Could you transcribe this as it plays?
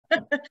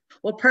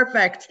Well,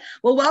 perfect.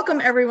 Well,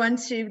 welcome everyone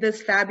to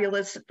this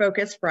fabulous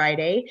Focus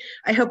Friday.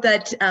 I hope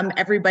that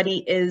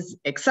everybody is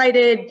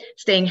excited,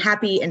 staying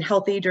happy and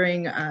healthy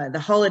during the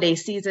holiday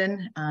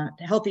season.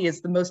 Healthy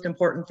is the most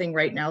important thing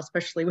right now,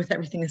 especially with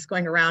everything that's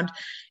going around,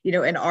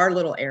 in our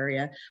little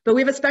area. But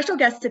we have a special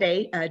guest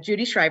today.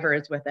 Judy Schryver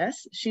is with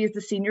us. She is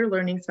the Senior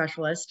Learning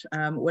Specialist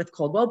with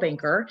Coldwell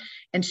Banker,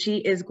 and she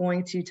is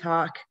going to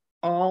talk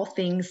all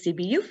things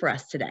CBU for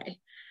us today.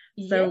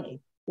 So. Yay.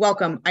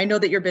 Welcome. I know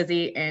that you're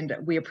busy and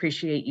we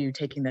appreciate you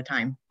taking the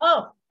time.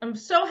 Oh, I'm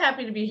so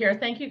happy to be here.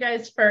 Thank you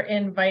guys for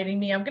inviting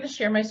me. I'm going to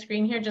share my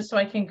screen here just so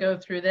I can go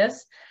through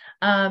this.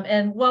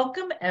 And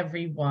welcome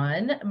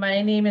everyone.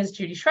 My name is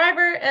Judy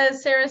Schryver.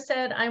 As Sarah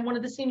said, I'm one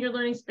of the senior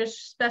learning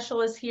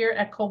specialists here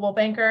at Coldwell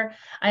Banker.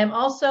 I am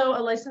also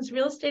a licensed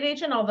real estate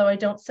agent, although I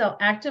don't sell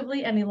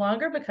actively any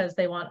longer because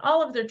they want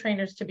all of their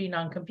trainers to be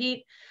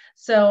non-compete.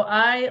 So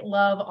I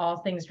love all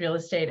things real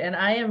estate, and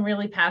I am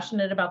really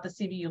passionate about the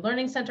CBU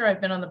Learning Center.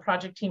 I've been on the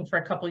project team for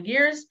a couple of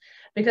years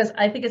because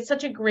I think it's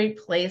such a great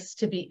place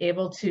to be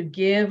able to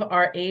give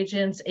our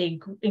agents a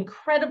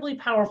incredibly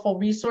powerful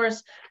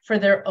resource for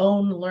their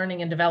own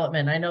learning and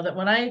development. I know that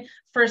when I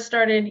first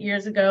started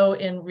years ago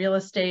in real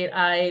estate,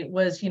 I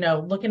was,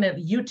 looking at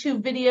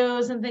YouTube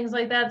videos and things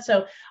like that.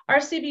 So our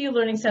CBU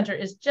Learning Center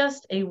is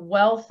just a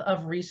wealth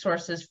of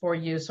resources for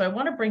you. So I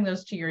want to bring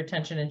those to your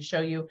attention and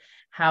show you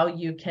how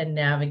you can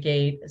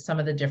navigate some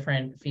of the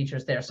different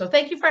features there. So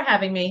thank you for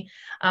having me.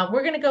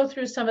 We're going to go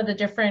through some of the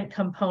different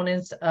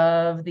components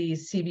of the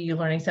CBU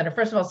Learning Center.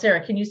 First of all,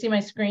 Sarah, can you see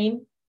my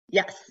screen?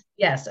 Yes.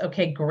 Yes.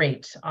 Okay,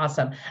 great.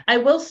 Awesome. I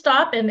will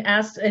stop and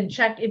ask and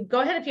check.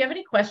 Go ahead. If you have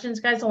any questions,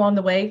 guys, along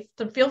the way,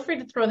 feel free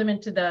to throw them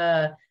into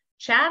the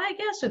chat, I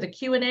guess, or the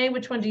Q&A.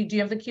 Which one do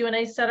you have the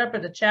Q&A set up or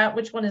the chat?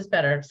 Which one is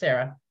better,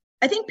 Sarah?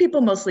 I think people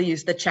mostly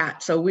use the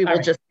chat, so we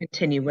will just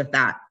continue with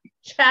that.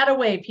 Chat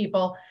away,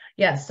 people.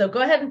 Yes, so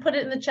go ahead and put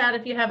it in the chat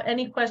if you have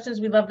any questions.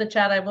 We love the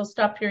chat. I will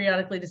stop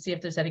periodically to see if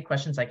there's any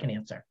questions I can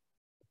answer.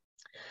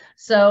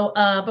 So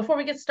before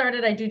we get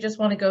started, I do just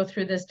want to go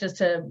through this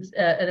just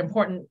an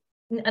important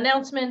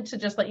announcement to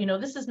just let you know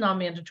this is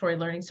non-mandatory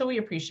learning, so we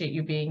appreciate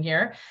you being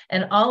here.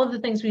 And all of the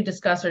things we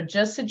discuss are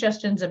just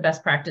suggestions and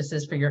best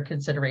practices for your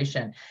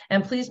consideration.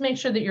 And please make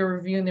sure that you're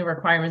reviewing the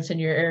requirements in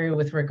your area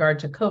with regard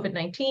to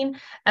COVID-19,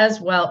 as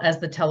well as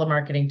the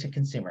telemarketing to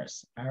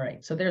consumers. All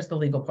right, so there's the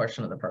legal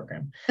portion of the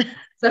program.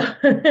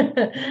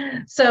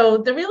 So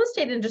the real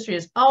estate industry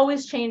is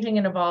always changing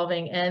and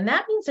evolving, and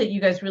that means that you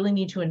guys really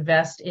need to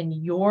invest in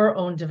your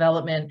own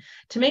development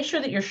to make sure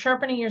that you're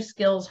sharpening your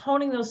skills,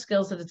 honing those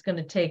skills that it's going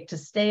to take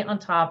to stay on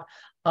top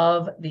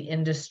of the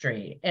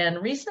industry.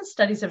 And recent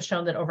studies have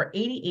shown that over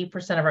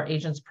 88% of our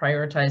agents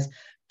prioritize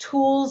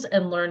tools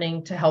and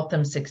learning to help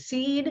them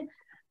succeed,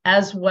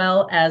 as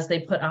well as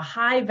they put a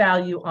high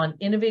value on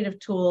innovative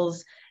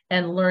tools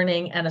and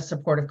learning and a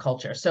supportive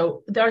culture.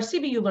 So our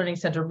CBU Learning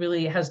Center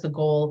really has the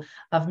goal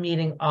of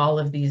meeting all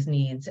of these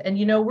needs. And,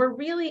 we're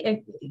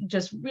really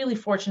just really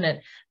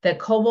fortunate that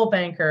Coldwell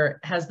Banker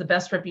has the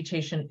best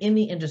reputation in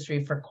the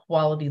industry for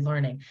quality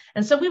learning.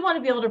 And so we want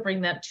to be able to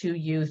bring that to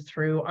you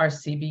through our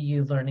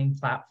CBU Learning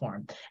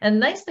platform. And the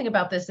nice thing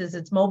about this is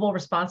it's mobile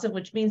responsive,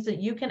 which means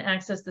that you can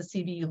access the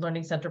CBU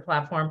Learning Center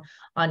platform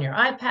on your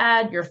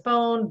iPad, your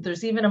phone.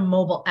 There's even a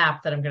mobile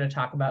app that I'm going to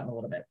talk about in a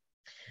little bit.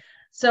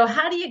 So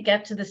how do you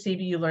get to the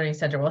CBU Learning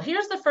Center? Well,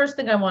 here's the first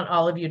thing I want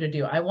all of you to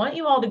do. I want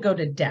you all to go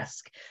to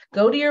Desk.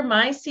 Go to your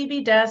My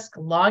CB Desk,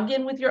 log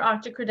in with your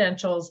Okta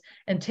credentials,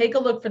 and take a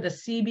look for the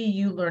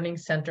CBU Learning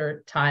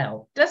Center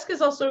tile. Desk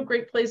is also a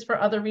great place for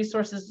other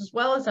resources as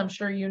well, as I'm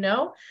sure you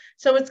know.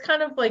 So it's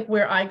kind of like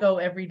where I go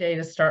every day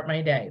to start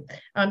my day.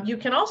 You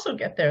can also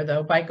get there,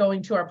 though, by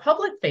going to our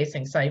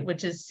public-facing site,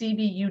 which is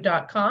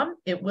cbu.com.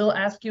 It will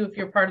ask you if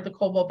you're part of the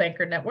Coldwell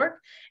Banker Network,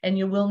 and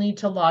you will need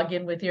to log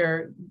in with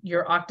your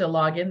Okta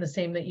login, the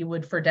same that you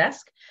would for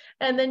Desk,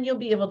 and then you'll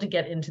be able to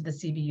get into the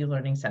CBU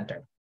Learning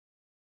Center.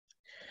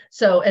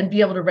 So, and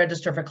be able to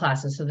register for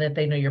classes so that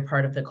they know you're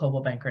part of the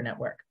Coldwell Banker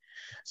Network.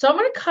 So I'm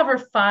going to cover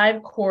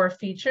 5 core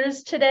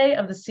features today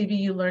of the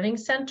CBU Learning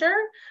Center.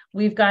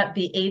 We've got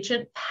the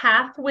agent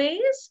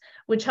pathways,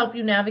 which help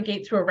you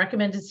navigate through a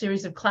recommended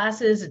series of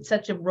classes. It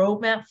sets a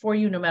roadmap for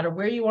you no matter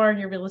where you are in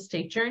your real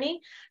estate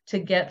journey to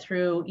get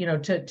through,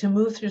 to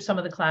move through some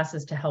of the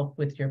classes to help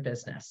with your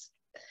business.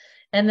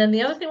 And then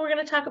the other thing we're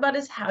going to talk about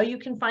is how you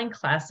can find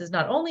classes,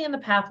 not only in the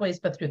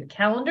pathways, but through the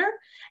calendar.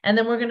 And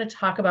then we're going to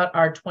talk about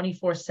our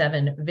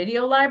 24/7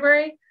 video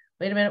library.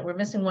 Wait a minute, we're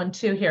missing one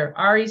too here.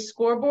 RE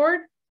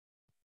scoreboard.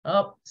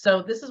 Oh,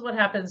 so this is what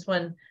happens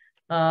when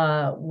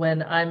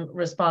I'm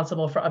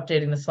responsible for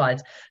updating the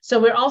slides. So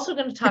we're also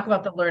going to talk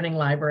about the learning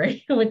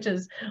library, which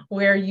is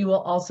where you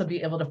will also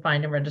be able to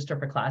find and register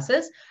for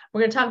classes.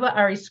 We're going to talk about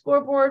RE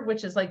scoreboard,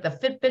 which is like the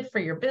Fitbit for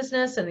your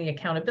business and the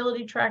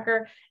accountability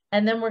tracker.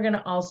 And then we're going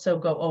to also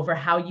go over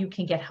how you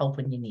can get help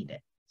when you need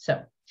it.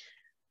 So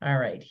All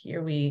right,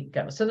 here we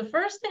go. So the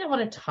first thing I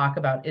want to talk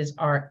about is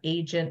our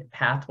agent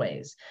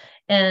pathways.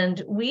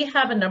 And we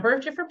have a number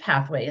of different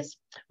pathways.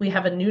 We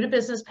have a new to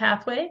business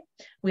pathway.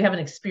 We have an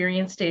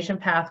experienced agent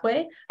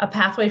pathway, a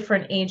pathway for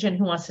an agent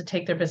who wants to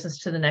take their business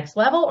to the next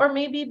level, or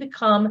maybe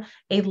become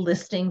a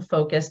listing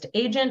focused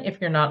agent if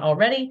you're not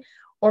already,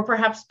 or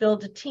perhaps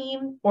build a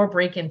team or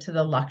break into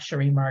the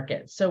luxury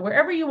market. So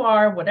wherever you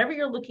are, whatever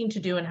you're looking to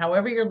do and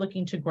however you're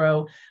looking to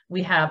grow,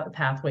 we have a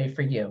pathway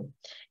for you.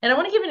 And I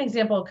want to give an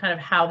example of kind of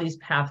how these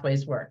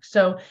pathways work.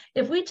 So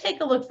if we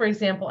take a look, for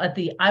example, at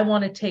the I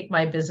want to take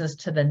my business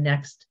to the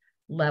next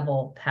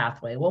level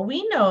pathway. Well,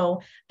 we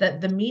know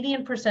that the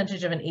median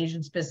percentage of an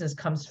agent's business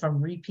comes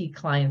from repeat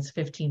clients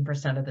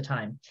 15% of the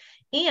time.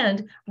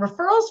 And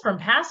referrals from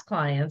past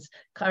clients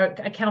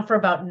account for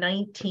about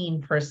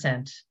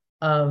 19%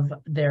 of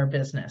their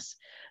business.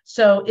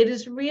 So it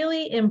is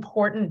really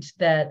important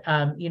that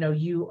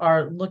you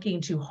are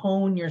looking to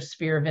hone your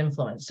sphere of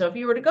influence. So if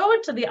you were to go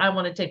into the I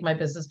want to take my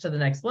business to the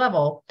next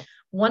level,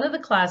 one of the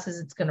classes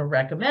it's going to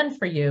recommend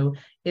for you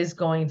is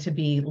going to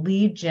be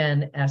Lead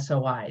Gen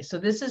SOI. So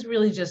this is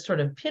really just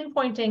sort of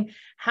pinpointing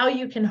how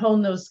you can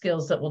hone those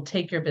skills that will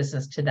take your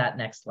business to that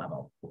next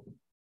level.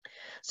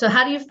 So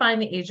how do you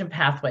find the agent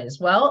pathways?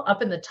 Well,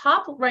 up in the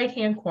top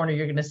right-hand corner,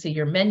 you're going to see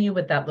your menu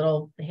with that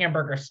little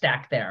hamburger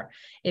stack there.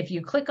 If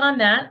you click on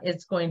that,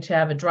 it's going to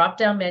have a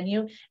drop-down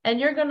menu, and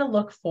you're going to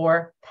look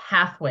for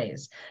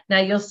pathways. Now,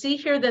 you'll see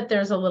here that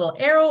there's a little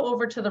arrow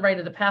over to the right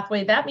of the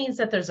pathway. That means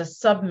that there's a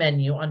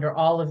sub-menu under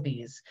all of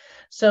these.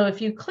 So if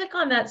you click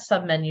on that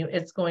sub-menu,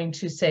 it's going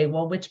to say,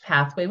 well, which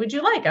pathway would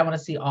you like? I want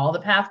to see all the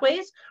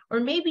pathways, or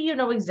maybe you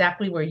know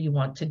exactly where you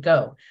want to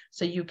go.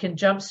 So you can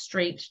jump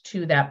straight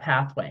to that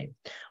pathway.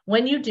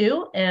 When you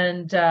do,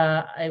 and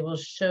I will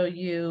show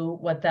you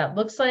what that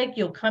looks like,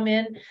 you'll come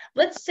in.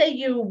 Let's say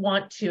you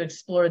want to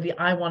explore the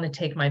I want to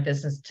take my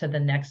business to the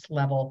next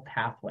level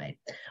pathway.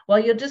 Well,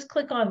 you'll just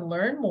click on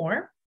Learn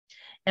More.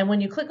 And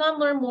when you click on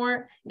Learn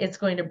More, it's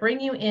going to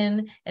bring you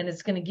in and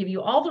it's going to give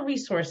you all the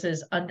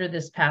resources under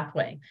this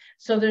pathway.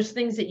 So there's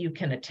things that you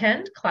can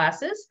attend,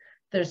 classes.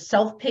 There's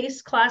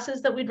self-paced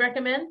classes that we'd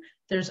recommend.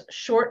 There's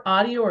short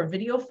audio or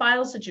video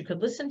files that you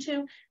could listen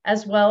to,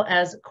 as well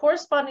as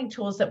corresponding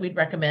tools that we'd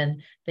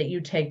recommend that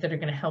you take that are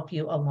going to help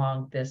you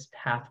along this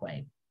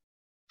pathway.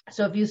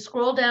 So if you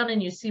scroll down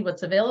and you see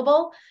what's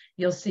available,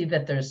 you'll see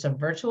that there's some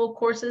virtual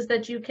courses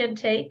that you can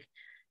take,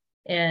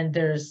 and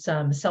there's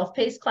some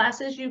self-paced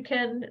classes you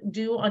can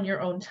do on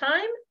your own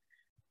time.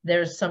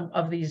 There's some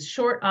of these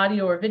short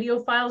audio or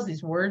video files,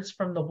 these words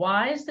from the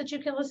whys that you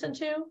can listen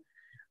to,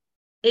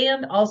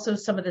 and also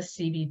some of the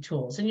CB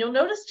tools. And you'll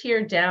notice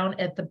here down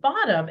at the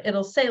bottom,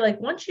 it'll say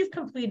like, once you've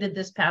completed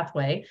this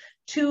pathway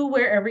to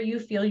wherever you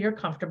feel you're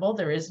comfortable,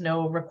 there is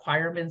no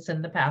requirements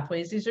in the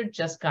pathways. These are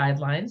just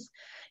guidelines.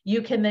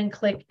 You can then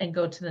click and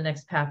go to the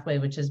next pathway,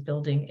 which is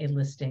building a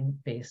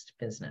listing-based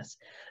business.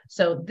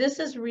 So this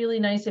is really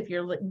nice if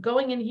you're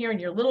going in here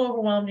and you're a little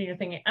overwhelmed and you're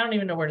thinking, I don't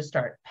even know where to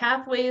start.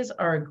 Pathways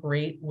are a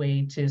great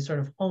way to sort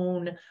of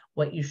hone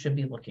what you should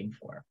be looking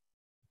for.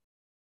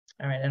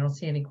 All right, I don't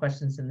see any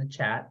questions in the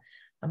chat.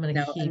 I'm going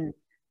to keep.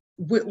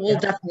 We'll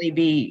definitely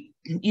be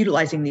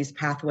utilizing these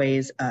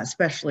pathways,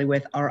 especially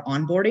with our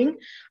onboarding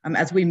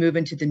as we move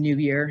into the new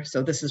year.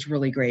 So this is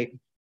really great.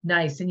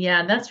 Nice. And yeah,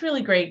 and that's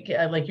really great.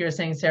 Like you were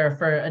saying, Sarah,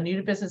 for a new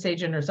to business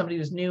agent or somebody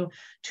who's new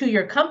to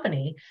your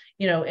company,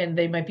 and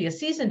they might be a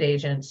seasoned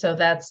agent. So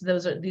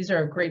these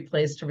are a great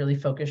place to really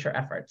focus your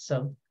efforts.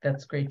 So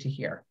that's great to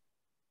hear.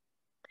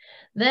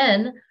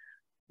 Then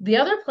the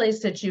other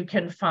place that you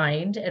can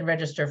find and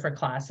register for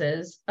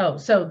classes. Oh,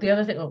 so the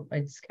other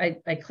thing,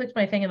 I clicked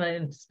my thing and I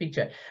didn't speak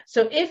to it.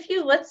 So if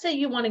let's say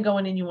you want to go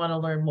in and you want to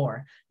learn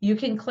more, you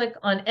can click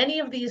on any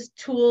of these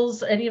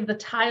tools, any of the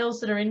tiles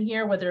that are in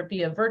here, whether it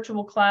be a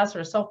virtual class or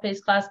a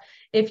self-paced class.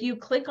 If you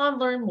click on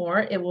Learn More,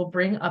 it will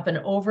bring up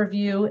an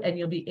overview and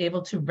you'll be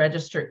able to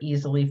register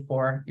easily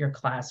for your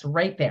class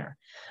right there.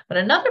 But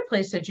another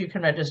place that you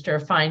can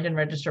find and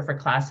register for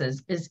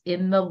classes is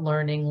in the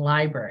Learning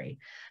Library.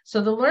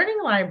 So the Learning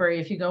Library,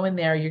 if you go in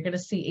there, you're going to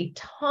see a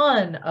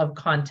ton of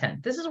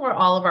content. This is where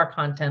all of our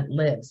content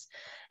lives.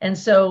 And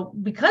so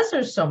because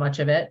there's so much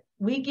of it,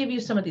 we give you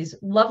some of these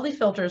lovely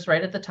filters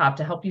right at the top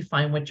to help you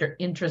find what you're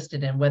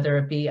interested in, whether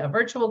it be a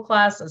virtual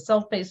class, a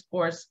self-paced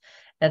course,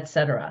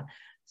 etc.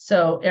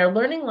 So our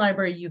Learning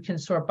Library, you can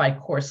sort by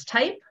course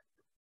type,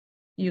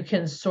 you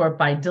can sort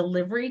by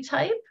delivery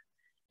type,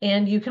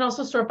 and you can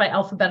also sort by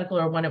alphabetical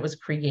or when it was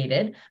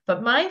created.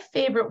 But my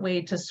favorite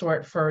way to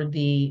sort for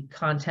the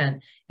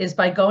content is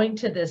by going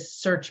to this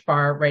search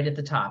bar right at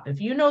the top.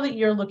 If you know that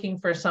you're looking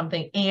for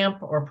something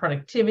AMP or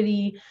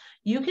productivity,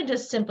 you can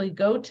just simply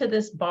go to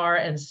this bar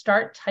and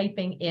start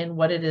typing in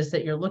what it is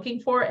that you're looking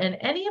for. And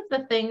any of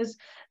the things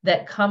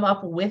that come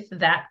up with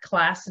that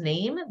class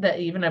name, that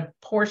even a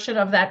portion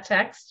of that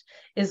text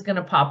is going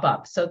to pop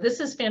up. So this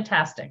is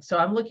fantastic. So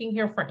I'm looking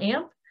here for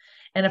AMP.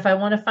 And if I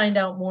want to find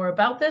out more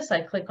about this,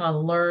 I click on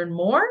Learn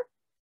More.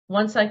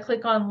 Once I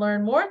click on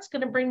Learn More, it's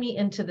going to bring me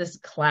into this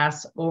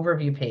class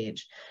overview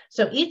page.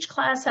 So each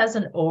class has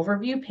an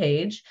overview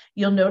page.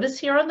 You'll notice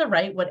here on the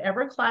right,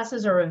 whatever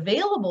classes are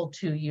available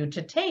to you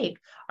to take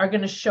are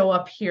going to show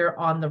up here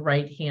on the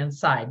right-hand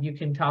side. You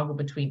can toggle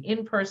between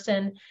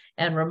in-person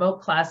and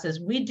remote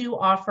classes. We do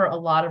offer a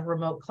lot of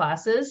remote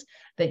classes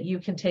that you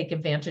can take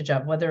advantage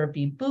of, whether it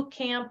be boot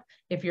camp,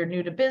 if you're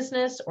new to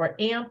business, or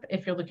AMP,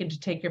 if you're looking to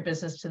take your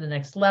business to the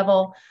next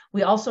level.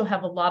 We also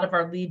have a lot of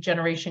our lead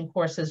generation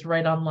courses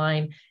right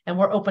online, and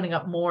we're opening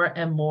up more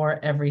and more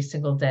every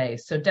single day.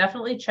 So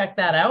definitely check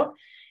that out.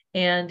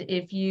 And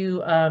if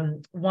you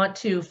want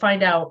to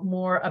find out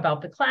more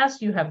about the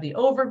class, you have the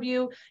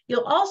overview.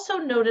 You'll also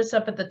notice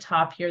up at the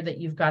top here that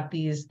you've got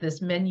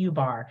this menu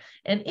bar.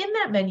 And in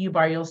that menu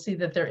bar, you'll see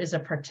that there is a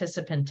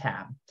participant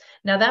tab.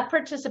 Now that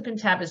participant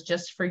tab is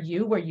just for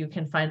you, where you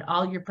can find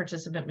all your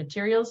participant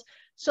materials.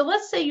 So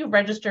let's say you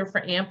register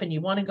for AMP and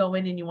you want to go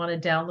in and you want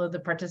to download the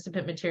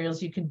participant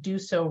materials, you can do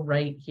so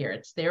right here.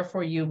 It's there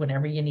for you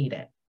whenever you need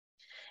it.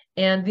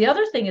 And the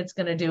other thing it's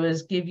going to do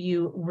is give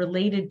you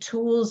related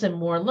tools and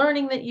more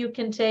learning that you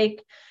can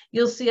take.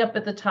 You'll see up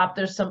at the top,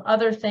 there's some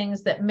other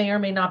things that may or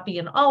may not be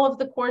in all of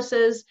the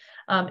courses.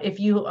 If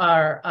you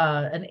are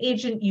an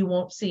agent, you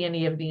won't see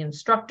any of the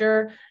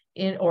instructor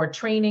or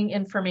training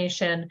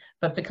information,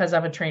 but because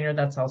I'm a trainer,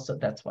 that's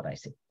what I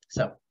see.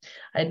 So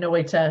I had no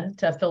way to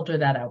filter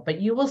that out,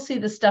 but you will see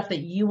the stuff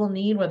that you will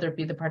need, whether it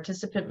be the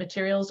participant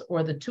materials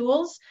or the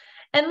tools.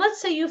 And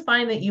let's say you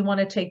find that you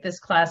want to take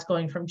this class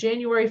going from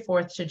January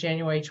 4th to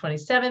January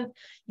 27th,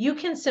 you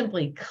can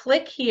simply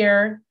click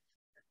here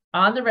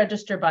on the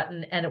register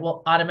button and it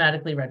will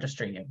automatically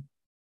register you.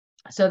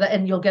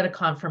 And you'll get a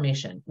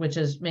confirmation, which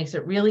makes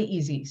it really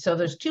easy. So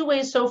there's two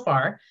ways so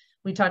far.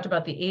 We talked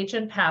about the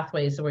agent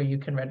pathways where you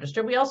can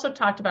register. We also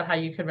talked about how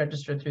you can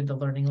register through the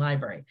Learning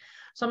Library.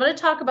 So I'm going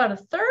to talk about a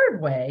third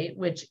way,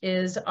 which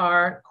is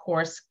our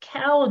course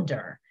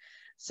calendar.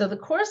 So the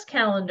course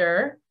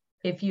calendar,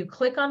 if you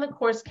click on the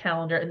course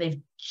calendar, and they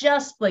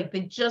just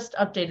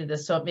updated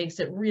this, so it makes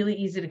it really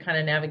easy to kind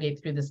of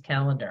navigate through this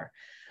calendar.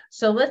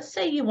 So let's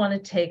say you want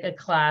to take a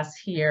class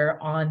here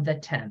on the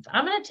 10th.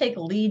 I'm going to take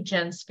Lead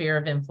Gen Sphere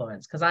of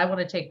Influence because I want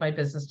to take my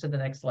business to the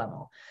next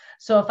level.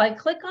 So if I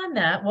click on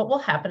that, what will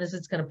happen is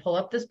it's going to pull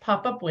up this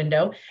pop-up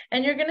window,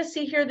 and you're going to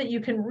see here that you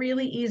can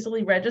really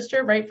easily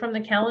register right from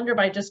the calendar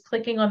by just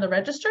clicking on the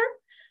register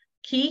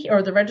key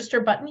or the register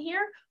button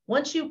here.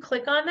 Once you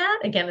click on that,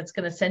 again, it's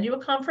going to send you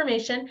a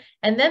confirmation,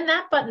 and then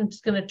that button is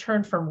going to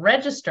turn from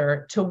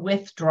register to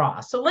withdraw.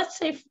 So let's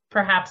say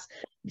perhaps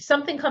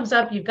something comes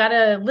up, you've got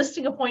a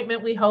listing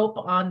appointment, we hope,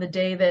 on the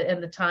day that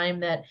and the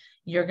time that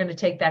you're going to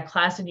take that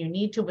class and you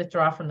need to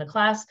withdraw from the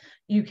class.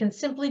 You can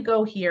simply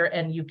go here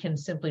and you can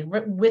simply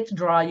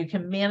withdraw. You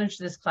can manage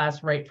this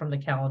class right from the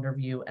calendar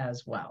view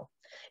as well.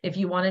 If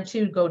you wanted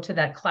to go to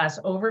that class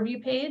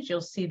overview page,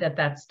 you'll see that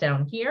that's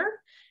down here.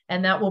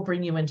 And that will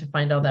bring you in to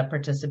find all that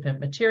participant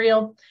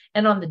material.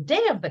 And on the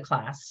day of the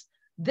class,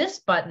 this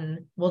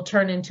button will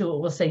turn into, it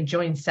will say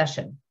join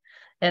session.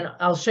 And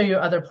I'll show you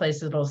other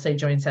places that will say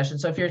join session.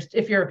 So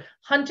if you're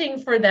hunting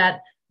for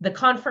the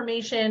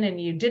confirmation and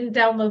you didn't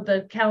download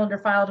the calendar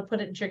file to put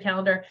it into your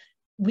calendar,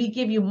 we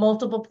give you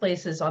multiple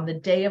places on the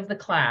day of the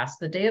class.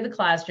 The day of the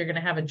class, you're going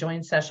to have a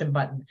join session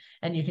button,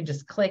 and you can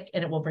just click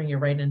and it will bring you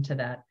right into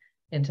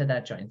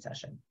that join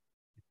session.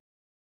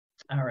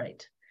 All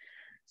right.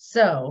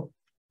 So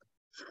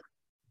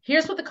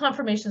here's what the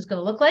confirmation is going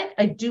to look like.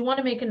 I do want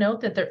to make a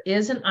note that there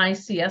is an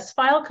ICS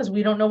file because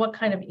we don't know what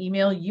kind of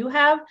email you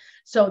have.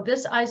 So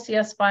this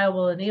ICS file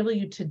will enable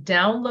you to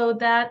download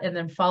that and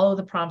then follow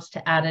the prompts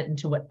to add it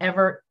into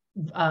whatever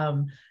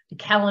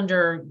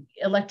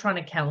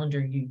electronic calendar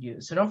you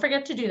use. So don't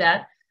forget to do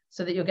that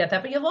so that you'll get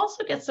that. But you'll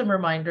also get some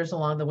reminders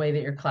along the way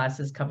that your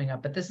class is coming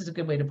up. But this is a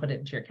good way to put it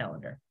into your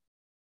calendar.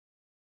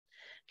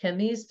 Can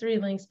these 3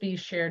 links be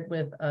shared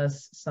with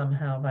us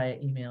somehow via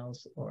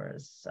emails or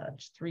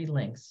such? 3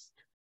 links.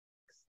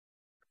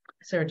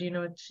 Sarah, do you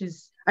know what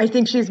she's? I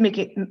think she's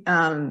making,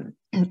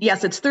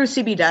 yes, it's through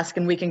CB Desk,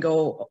 and we can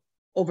go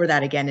over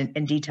that again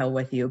in detail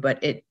with you,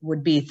 but it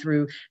would be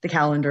through the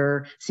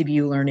calendar,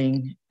 CBU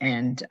Learning,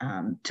 and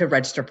to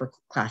register for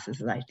classes.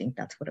 I think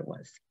that's what it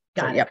was.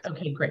 Got it. Yep.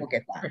 Okay, great. We'll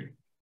get that. Great.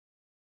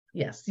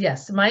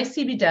 Yes. My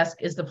CB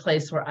Desk is the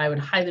place where I would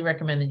highly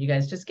recommend that you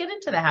guys just get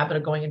into the habit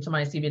of going into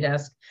my CB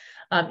Desk.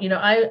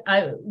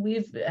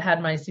 We've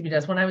had my CB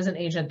Desk when I was an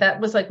agent. That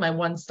was like my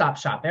one-stop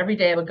shop. Every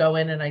day I would go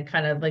in and I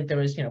kind of there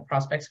was,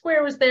 Prospect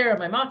Square was there and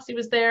my Moxie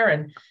was there,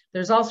 and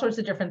there's all sorts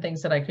of different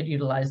things that I could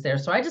utilize there.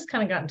 So I just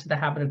kind of got into the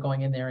habit of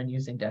going in there and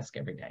using Desk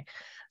every day.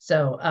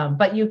 So,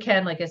 but you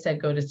can, like I said,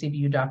 go to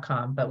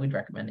cbu.com, but we'd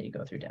recommend that you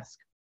go through Desk.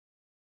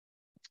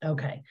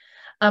 Okay.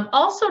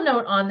 Also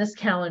note on this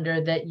calendar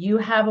that you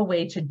have a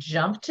way to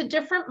jump to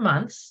different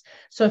months.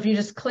 So if you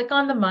just click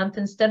on the month,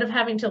 instead of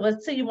having to,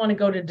 let's say you want to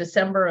go to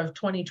December of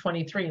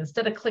 2023,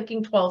 instead of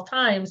clicking 12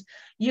 times,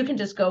 you can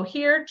just go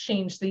here,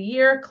 change the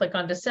year, click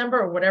on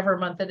December or whatever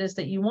month it is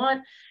that you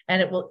want,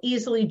 and it will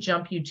easily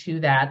jump you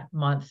to that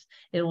month.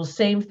 It will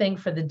same thing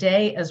for the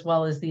day as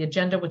well as the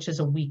agenda, which is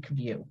a week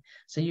view.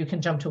 So you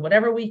can jump to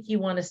whatever week you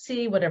want to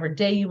see, whatever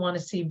day you want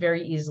to see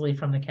very easily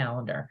from the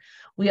calendar.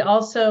 We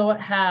also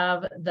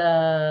have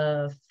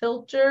the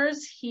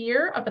filters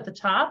here up at the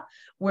top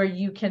where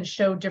you can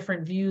show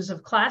different views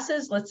of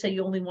classes. Let's say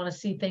you only want to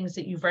see things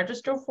that you've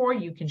registered for,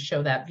 you can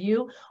show that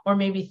view, or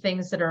maybe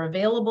things that are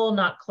available,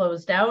 not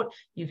closed out,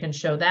 you can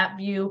show that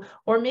view,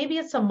 or maybe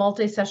it's a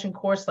multi-session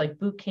course like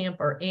boot camp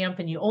or AMP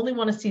and you only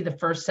want to see the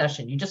first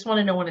session. You just want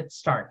to know when it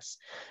starts.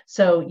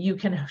 So you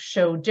can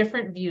show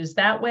different views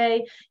that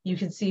way. You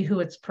can see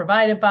who it's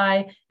provided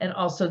by and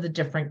also the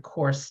different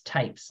course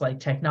types like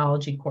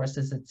technology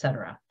courses,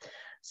 etc.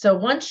 So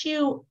once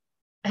you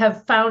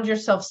have found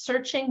yourself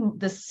searching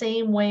the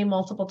same way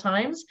multiple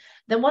times,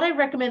 then what I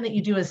recommend that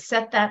you do is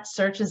set that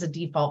search as a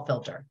default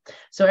filter.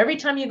 So every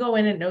time you go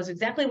in, it knows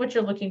exactly what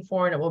you're looking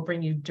for and it will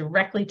bring you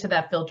directly to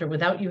that filter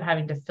without you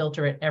having to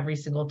filter it every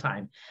single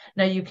time.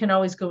 Now you can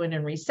always go in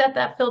and reset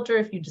that filter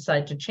if you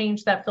decide to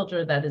change that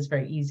filter. That is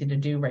very easy to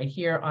do right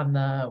here on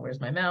the,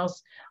 where's my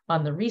mouse,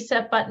 on the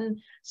reset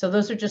button. So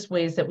those are just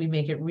ways that we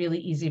make it really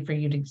easy for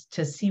you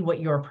to see what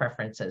your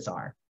preferences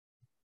are.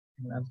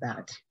 I love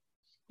that.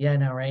 Yeah, I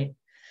know, right?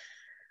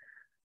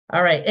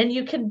 All right, and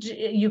you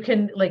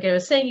can, like I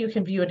was saying, you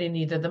can view it in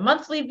either the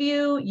monthly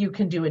view, you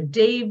can do a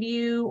day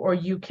view, or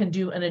you can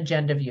do an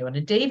agenda view. And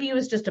a day view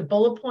is just a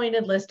bullet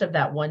pointed list of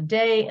that one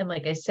day. And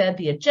like I said,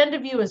 the agenda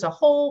view is a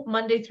whole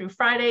Monday through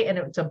Friday, and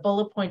it's a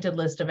bullet pointed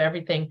list of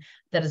everything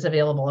that is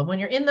available. And when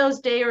you're in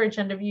those day or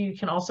agenda view, you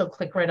can also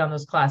click right on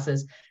those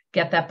classes,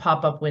 get that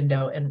pop-up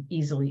window and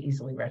easily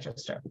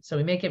register. So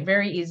we make it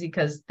very easy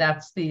because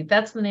that's the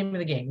name of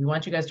the game. We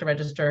want you guys to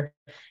register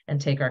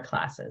and take our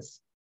classes.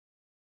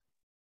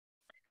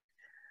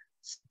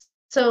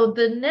 So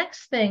the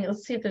next thing,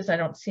 let's see if I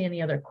don't see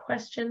any other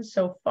questions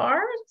so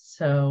far.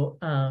 So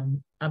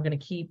I'm going to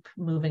keep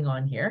moving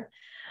on here.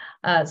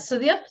 So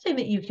the other thing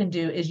that you can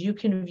do is you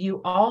can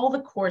view all the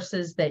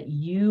courses that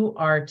you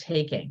are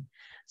taking.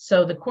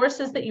 So the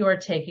courses that you are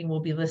taking will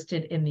be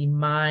listed in the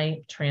My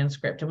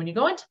Transcript. And when you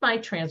go into My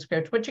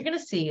Transcript, what you're going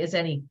to see is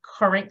any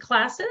current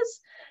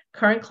classes.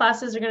 Current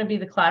classes are going to be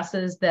the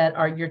classes that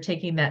you're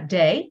taking that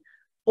day,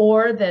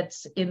 or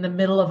that's in the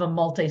middle of a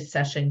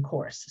multi-session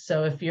course.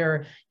 So if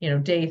you're,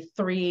 day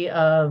 3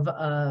 of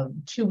a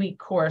 2-week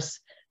course,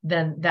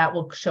 then that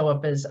will show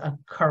up as a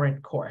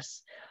current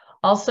course.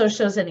 Also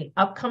shows any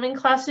upcoming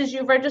classes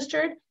you've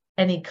registered,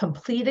 any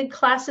completed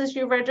classes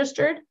you've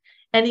registered,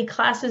 any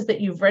classes that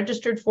you've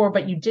registered for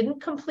but you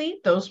didn't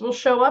complete, those will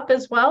show up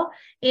as well.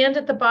 And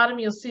at the bottom,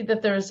 you'll see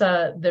that there's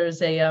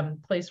a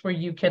place where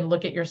you can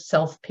look at your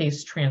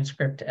self-paced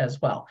transcript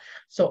as well.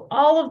 So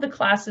all of the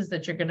classes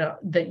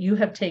that you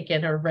have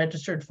taken or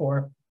registered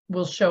for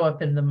will show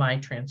up in the My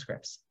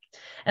Transcripts.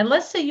 And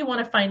let's say you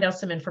want to find out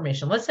some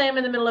information. Let's say I'm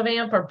in the middle of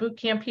AMP or boot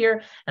camp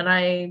here, and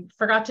I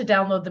forgot to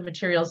download the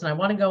materials, and I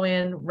want to go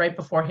in right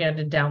beforehand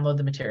and download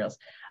the materials.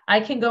 I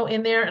can go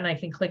in there and I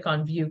can click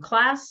on View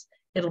Class.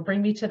 It'll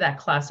bring me to that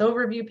class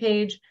overview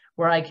page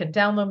where I can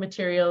download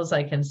materials,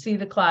 I can see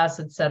the class,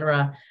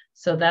 etc.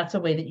 So that's a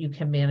way that you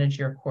can manage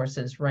your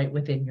courses right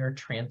within your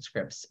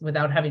transcripts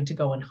without having to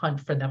go and hunt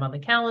for them on the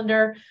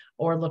calendar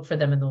or look for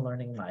them in the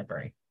learning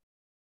library.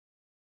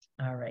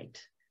 All right.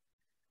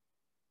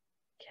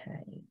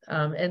 Okay.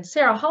 And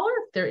Sarah, holler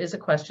if there is a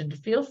question.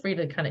 Feel free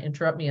to kind of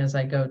interrupt me as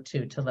I go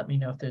to let me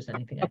know if there's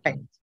anything. Okay.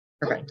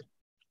 Perfect.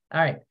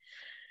 All right.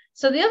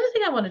 So the other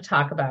thing I want to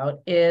talk about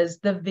is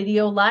the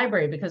video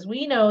library, because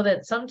we know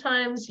that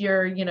sometimes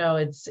you're,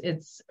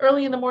 it's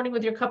early in the morning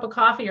with your cup of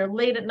coffee or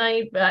late at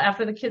night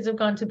after the kids have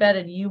gone to bed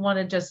and you want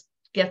to just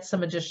get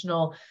some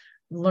additional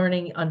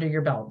learning under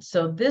your belt.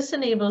 So this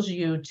enables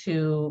you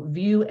to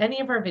view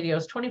any of our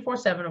videos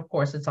 24/7. Of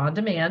course, it's on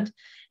demand,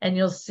 and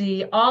you'll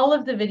see all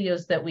of the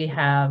videos that we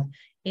have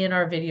in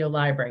our video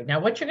library. Now,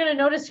 what you're going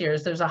to notice here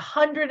is there's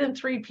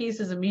 103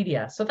 pieces of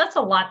media. So that's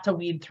a lot to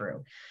weed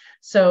through.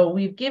 So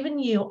we've given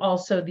you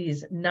also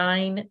these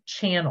 9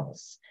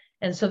 channels.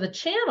 And so the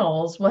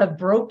channels will have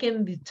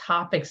broken the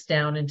topics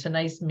down into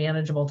nice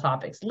manageable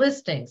topics: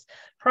 listings,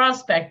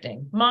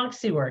 prospecting,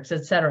 MoxieWorks,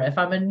 etc. If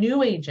I'm a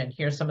new agent,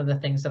 here's some of the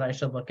things that I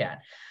should look at.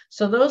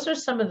 So those are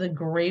some of the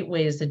great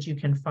ways that you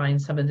can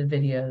find some of the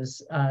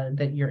videos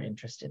that you're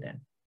interested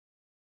in.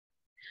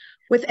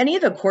 With any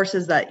of the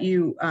courses that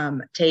you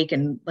take,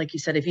 and like you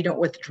said, if you don't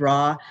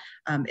withdraw,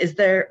 are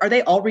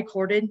they all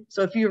recorded?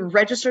 So if you're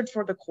registered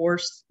for the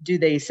course, do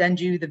they send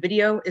you the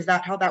video? Is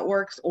that how that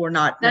works, or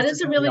not? That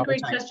is a really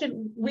great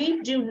question. We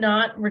do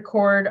not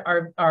record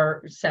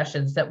our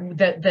sessions that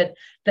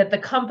the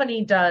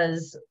company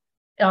does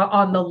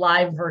on the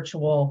live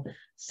virtual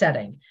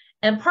setting.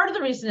 And part of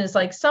the reason is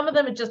like some of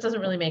them, it just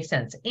doesn't really make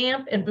sense.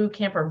 AMP and boot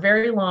camp are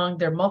very long.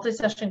 They're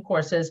multi-session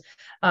courses,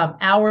 3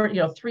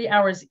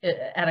 hours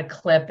at a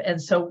clip. And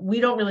so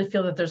we don't really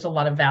feel that there's a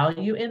lot of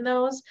value in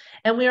those.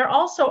 And we are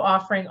also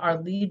offering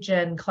our lead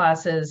gen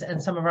classes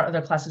and some of our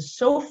other classes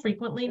so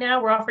frequently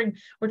now.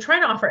 We're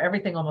trying to offer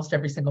everything almost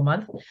every single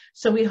month.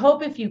 So we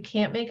hope if you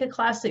can't make a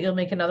class that you'll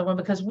make another one,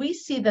 because we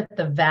see that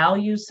the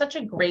value, such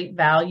a great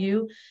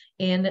value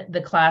in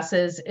the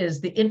classes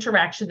is the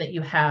interaction that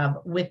you have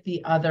with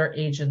the other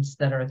agents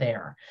that are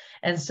there.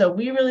 And so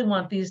we really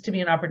want these to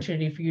be an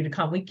opportunity for you to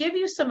come. We give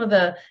you some of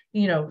the,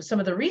 some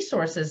of the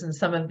resources and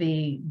some of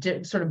the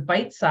sort of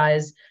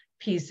bite-sized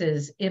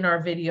pieces in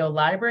our video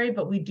library,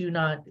 but we do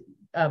not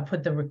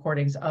put the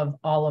recordings of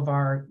all of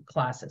our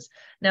classes.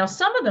 Now,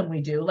 some of them we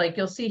do, like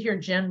you'll see here,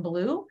 Gen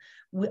Blue.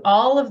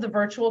 All of the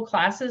virtual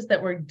classes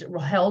that were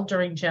held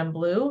during Gen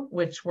Blue,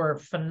 which were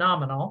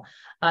phenomenal.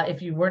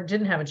 If you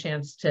didn't have a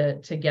chance to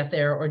get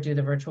there or do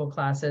the virtual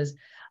classes,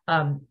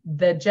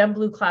 the Gen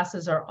Blue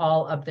classes are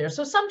all up there.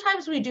 So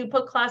sometimes we do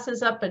put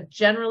classes up, but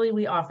generally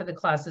we offer the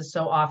classes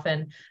so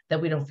often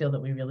that we don't feel that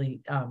we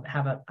really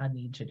have a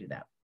need to do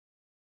that.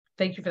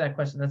 Thank you for that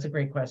question. That's a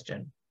great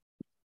question.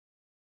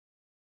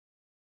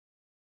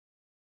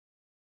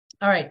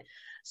 All right.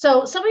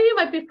 So some of you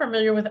might be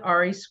familiar with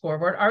RE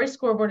Scoreboard. RE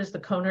Scoreboard is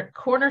the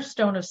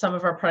cornerstone of some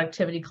of our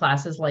productivity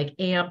classes like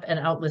AMP and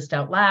Outlist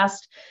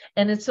Outlast.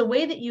 And it's a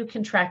way that you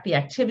can track the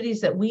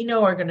activities that we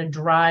know are going to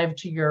drive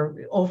to your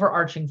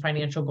overarching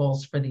financial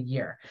goals for the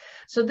year.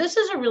 So this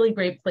is a really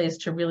great place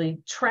to really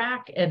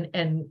track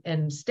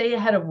and stay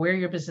ahead of where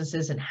your business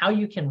is and how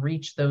you can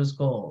reach those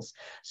goals.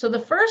 So the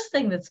first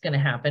thing that's going to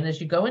happen is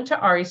you go into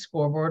RE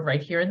Scoreboard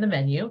right here in the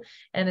menu,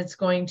 and it's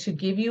going to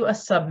give you a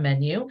sub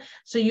menu.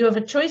 So you have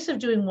a choice of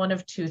doing one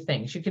of two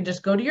things. You can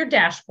just go to your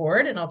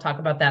dashboard, and I'll talk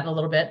about that in a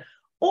little bit,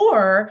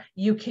 or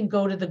you can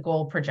go to the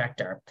goal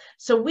projector.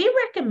 So we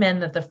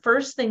recommend that the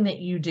first thing that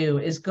you do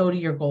is go to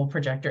your goal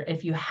projector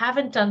if you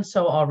haven't done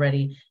so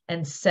already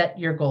and set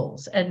your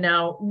goals. And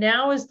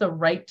now is the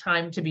right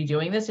time to be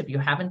doing this if you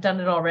haven't done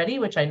it already,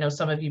 which I know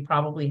some of you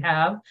probably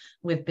have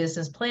with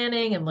business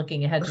planning and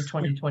looking ahead to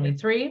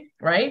 2023,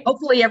 right?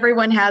 Hopefully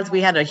everyone has.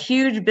 We had a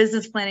huge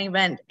business planning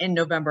event in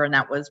November, and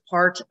that was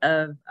part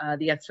of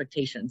the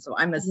expectation. So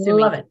I'm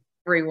assuming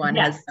everyone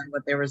has done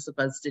what they were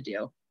supposed to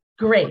do.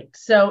 Great.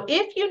 So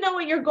if you know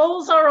what your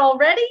goals are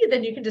already,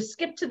 then you can just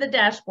skip to the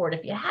dashboard.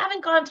 If you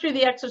haven't gone through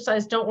the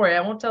exercise, don't worry, I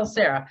won't tell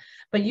Sarah,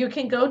 but you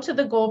can go to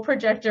the goal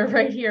projector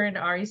right here in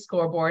RE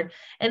Scoreboard,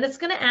 and it's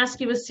going to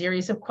ask you a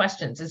series of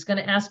questions. It's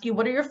going to ask you,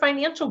 what are your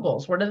financial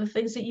goals? What are the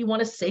things that you want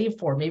to save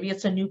for? Maybe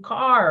it's a new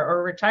car or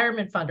a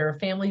retirement fund or a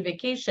family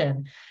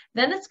vacation.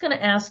 Then it's going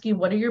to ask you,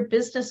 what are your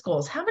business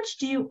goals? How much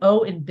do you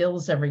owe in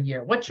bills every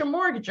year? What's your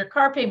mortgage, your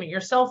car payment,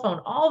 your cell phone,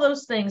 all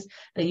those things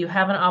that you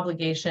have an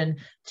obligation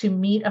to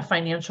meet a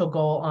financial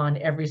goal on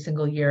every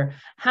single year?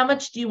 How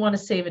much do you want to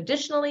save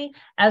additionally,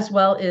 as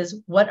well as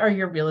what are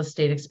your real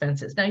estate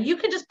expenses? Now, you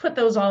can just put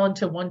those all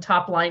into one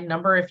top line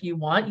number if you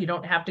want. You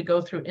don't have to go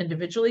through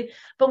individually,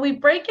 but we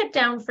break it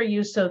down for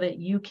you so that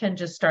you can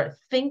just start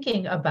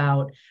thinking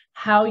about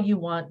how you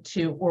want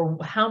to, or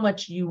how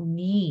much you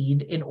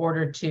need in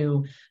order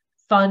to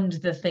fund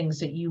the things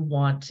that you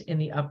want in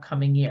the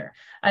upcoming year.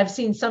 I've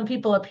seen some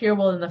people up here,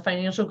 well, in the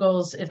financial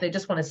goals, if they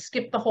just want to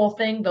skip the whole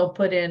thing, they'll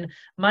put in,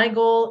 my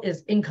goal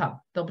is income.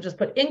 They'll just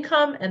put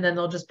income, and then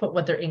they'll just put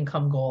what their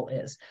income goal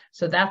is.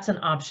 So that's an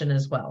option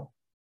as well.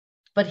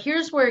 But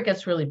here's where it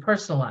gets really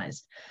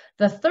personalized.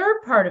 The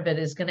third part of it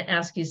is going to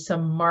ask you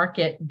some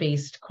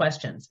market-based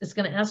questions. It's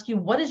going to ask you,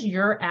 what is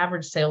your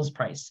average sales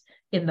price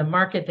in the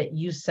market that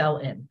you sell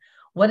in?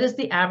 What is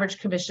the average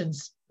commission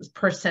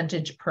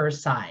percentage per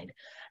side?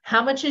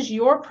 How much is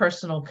your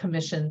personal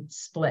commission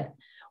split?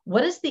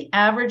 What is the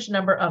average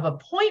number of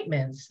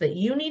appointments that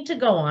you need to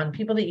go on,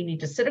 people that you need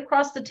to sit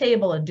across the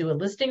table and do a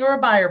listing or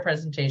a buyer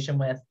presentation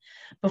with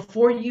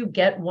before you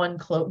get one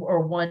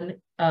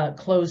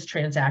closed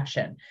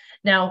transaction?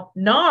 Now,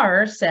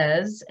 NAR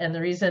says, and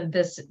the reason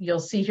this, you'll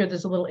see here,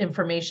 there's a little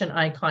information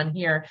icon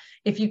here.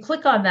 If you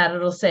click on that,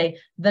 it'll say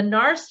the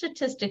NAR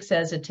statistic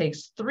says it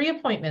takes 3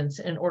 appointments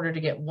in order to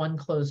get one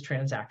closed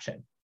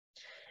transaction.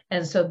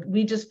 And so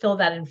we just fill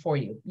that in for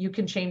you. You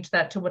can change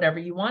that to whatever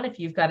you want. If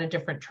you've got a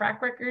different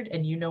track record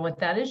and you know what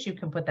that is, you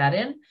can put that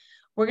in.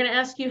 We're going to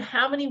ask you,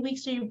 how many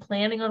weeks are you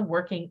planning on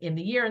working in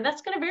the year? And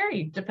that's going to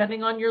vary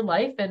depending on your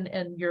life and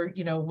your,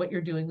 what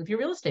you're doing with your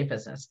real estate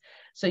business.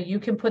 So you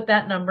can put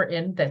that number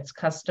in that's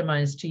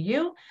customized to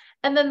you.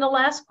 And then the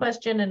last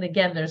question, and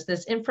again, there's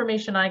this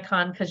information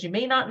icon because you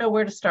may not know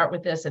where to start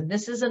with this, and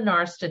this is a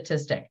NAR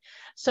statistic.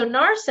 So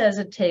NAR says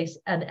it takes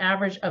an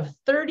average of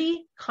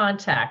 30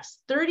 contacts,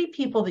 30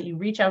 people that you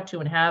reach out to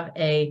and have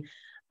a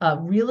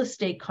real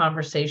estate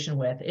conversation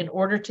with in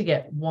order to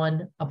get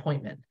one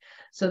appointment.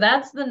 So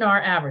that's the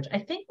NAR average. I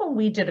think when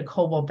we did a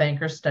Coldwell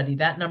Banker study,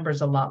 that number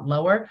is a lot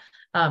lower.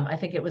 I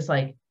think it was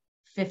like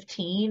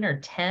 15 or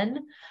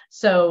 10.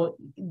 So,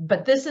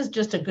 but this is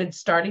just a good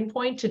starting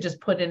point to just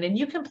put in, and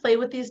you can play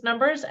with these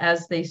numbers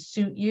as they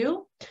suit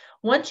you.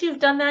 Once you've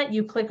done that,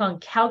 you click on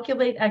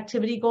calculate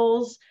activity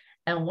goals.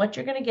 And what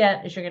you're going to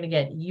get is you're going to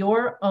get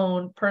your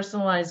own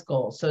personalized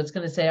goals. So it's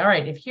going to say, all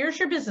right, if here's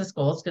your business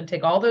goal, it's going to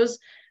take all those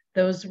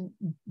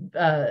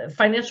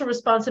financial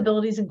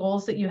responsibilities and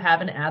goals that you have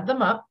and add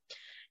them up.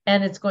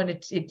 And it's going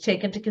to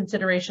take into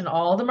consideration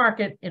all the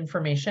market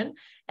information.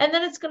 And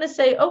then it's going to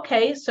say,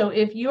 okay, so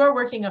if you are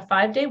working a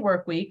 5-day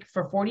work week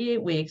for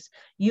 48 weeks,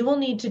 you will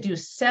need to do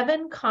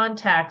 7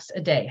 contacts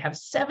a day, have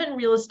 7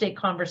 real estate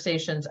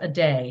conversations a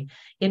day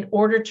in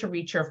order to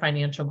reach your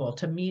financial goal,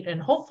 to meet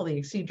and hopefully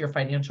exceed your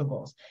financial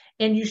goals.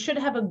 And you should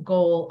have a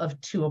goal of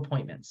 2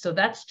 appointments. So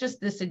that's just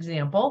this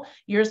example.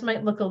 Yours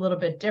might look a little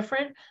bit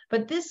different,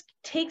 but this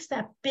takes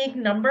that big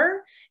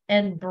number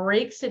and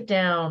breaks it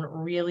down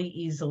really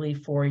easily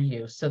for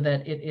you so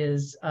that it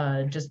is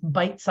just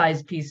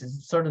bite-sized pieces.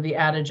 It's sort of the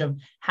adage of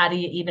how do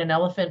you eat an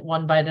elephant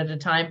 1 bite at a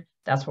time?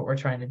 That's what we're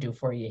trying to do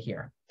for you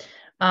here.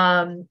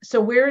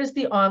 So where is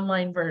the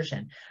online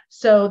version?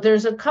 So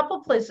there's a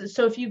couple places.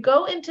 So if you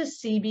go into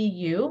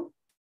CBU,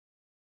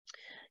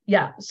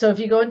 yeah. So if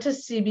you go into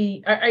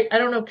CB, I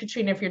don't know,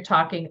 Katrina, if you're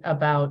talking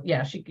about,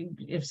 yeah, she can,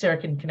 if Sarah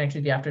can connect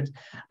with you afterwards.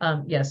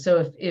 Yeah.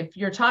 So if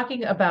you're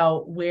talking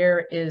about where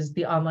is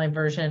the online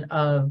version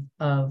of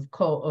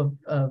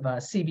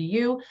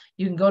CBU,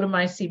 you can go to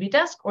my CB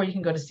desk or you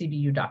can go to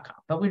cbu.com,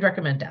 but we'd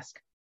recommend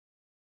desk.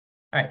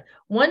 All right.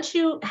 Once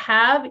you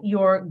have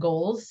your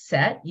goals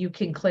set, you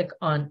can click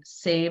on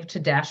Save to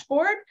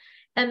Dashboard,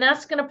 and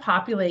that's going to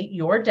populate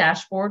your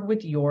dashboard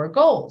with your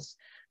goals.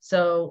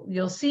 So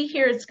you'll see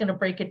here, it's going to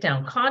break it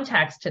down.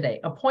 Contacts today,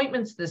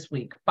 appointments this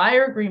week,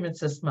 buyer agreements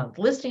this month,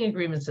 listing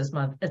agreements this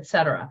month,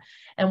 etc.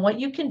 And what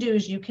you can do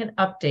is you can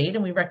update,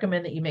 and we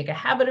recommend that you make a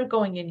habit of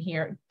going in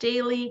here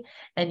daily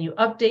and you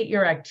update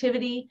your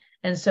activity.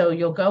 And so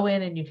you'll go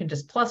in and you can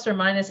just plus or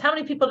minus, how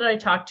many people did I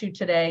talk to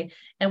today?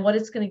 And what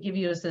it's going to give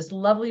you is this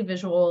lovely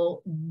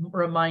visual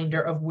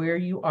reminder of where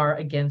you are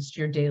against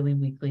your daily,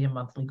 weekly, and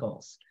monthly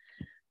goals.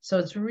 So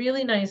it's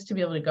really nice to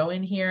be able to go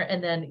in here,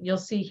 and then you'll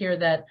see here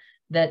that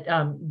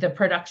the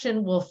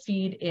production will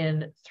feed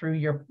in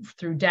through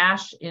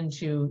Dash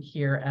into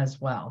here as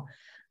well.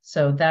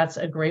 So that's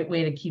a great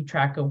way to keep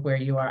track of where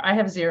you are. I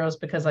have zeros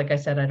because, like I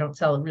said, I don't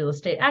sell real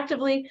estate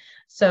actively.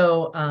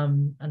 So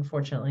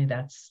unfortunately,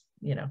 that's,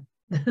 you know,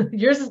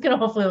 yours is going to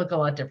hopefully look a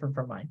lot different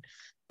from mine.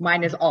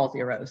 Mine is all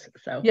zeros.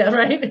 So yeah,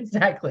 right.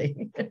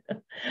 Exactly.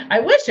 I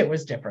wish it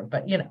was different,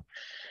 but you know.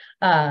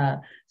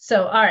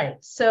 So, all right.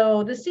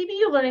 So the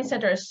CBU Learning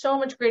Center has so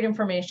much great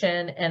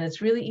information, and it's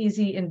really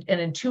easy and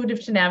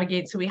intuitive to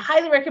navigate. So we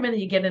highly recommend that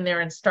you get in there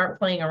and start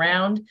playing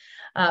around.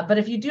 But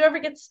if you do ever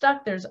get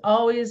stuck, there's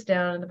always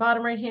down in the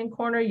bottom right-hand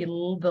corner,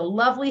 the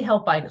lovely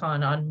help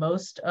icon on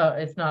most,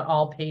 if not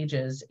all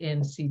pages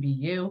in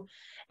CBU.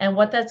 And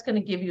what that's going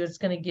to give you, it's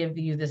going to give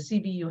you the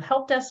CBU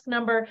help desk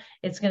number.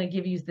 It's going to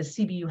give you the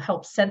CBU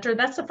help center.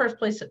 That's the first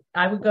place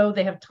I would go.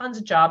 They have tons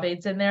of job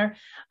aids in there.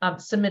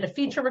 Submit a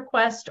feature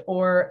request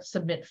or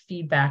submit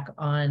feedback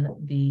on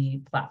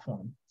the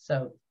platform.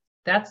 So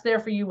that's there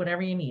for you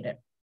whenever you need it.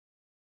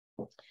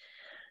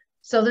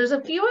 So there's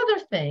a few other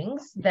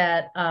things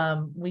that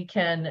we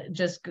can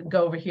just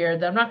go over here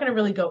that I'm not going to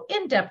really go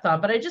in depth on,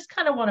 but I just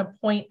kind of want to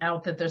point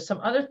out that there's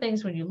some other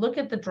things when you look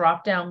at the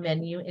drop-down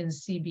menu in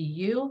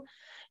CBU.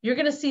 You're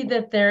going to see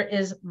that there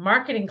is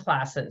marketing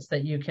classes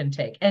that you can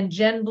take and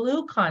Gen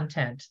Blue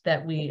content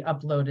that we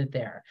uploaded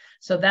there.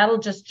 So that'll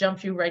just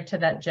jump you right to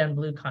that Gen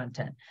Blue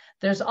content.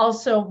 There's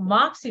also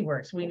Moxie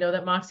Works. We know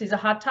that Moxie is a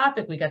hot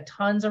topic. We got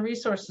tons of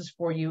resources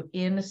for you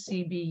in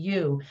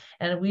CBU.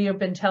 And we have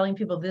been telling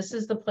people this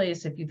is the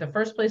place. If you, the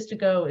first place to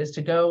go is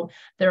to go.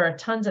 There are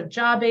tons of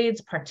job aids,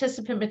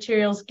 participant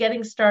materials,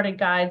 getting started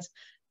guides.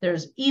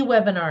 There's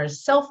e-webinars,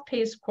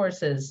 self-paced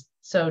courses.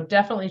 So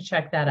definitely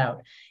check that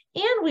out.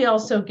 And we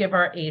also give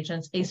our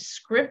agents a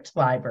script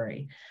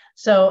library.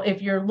 So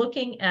if you're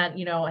looking at,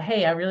 you know,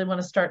 hey, I really want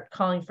to start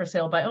calling for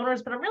sale by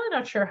owners, but I'm really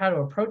not sure how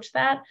to approach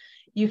that,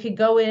 you can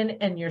go in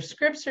and your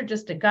scripts are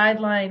just a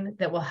guideline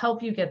that will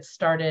help you get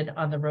started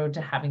on the road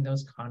to having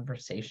those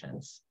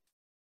conversations.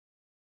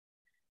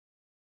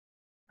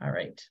 All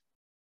right.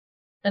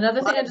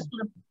 Another thing I just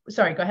want to,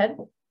 sorry, go ahead.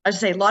 I was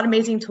say a lot of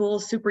amazing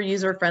tools, super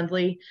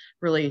user-friendly,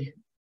 really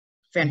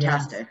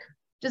fantastic. Yes.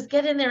 Just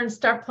get in there and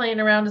start playing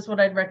around is what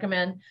I'd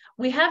recommend.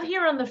 We have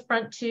here on the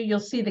front too,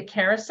 you'll see the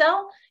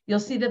carousel. You'll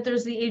see that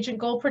there's the agent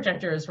goal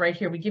projectors right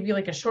here. We give you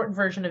like a short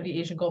version of the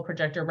agent goal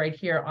projector right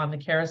here on the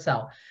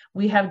carousel.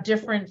 We have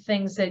different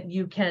things that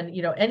you can,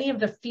 you know, any of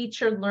the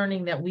featured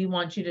learning that we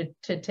want you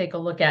to take a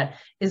look at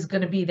is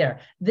going to be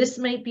there. This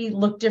might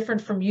look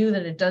different from you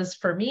than it does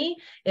for me.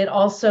 It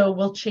also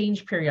will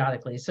change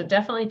periodically. So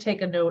definitely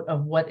take a note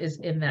of what is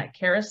in that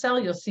carousel.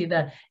 You'll see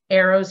the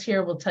arrows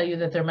here will tell you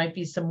that there might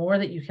be some more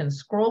that you can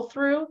scroll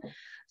through.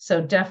 So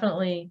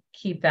definitely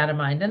keep that in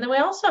mind. And then we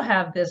also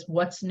have this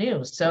what's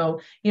new. So,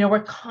 you know,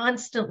 we're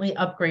constantly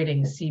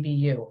upgrading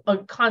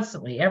CBU,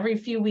 constantly. Every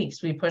few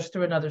weeks, we push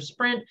through another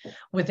sprint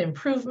with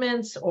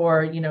improvements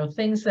or, you know,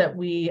 things that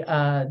we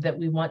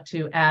want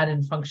to add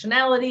in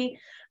functionality.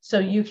 So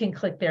you can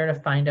click there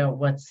to find out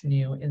what's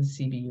new in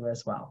CBU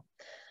as well.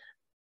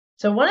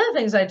 So one of the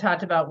things I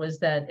talked about was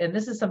that, and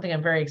this is something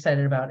I'm very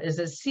excited about, is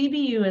that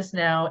CBU is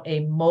now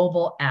a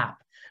mobile app.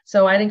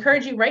 So I'd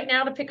encourage you right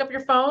now to pick up your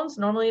phones.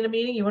 Normally in a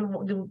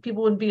meeting,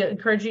 people wouldn't be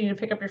encouraging you to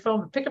pick up your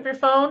phone, but pick up your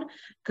phone,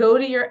 go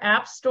to your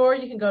app store.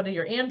 You can go to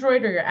your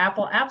Android or your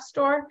Apple App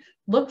Store,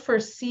 look for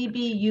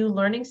CBU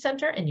Learning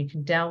Center, and you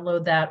can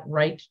download that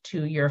right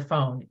to your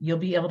phone. You'll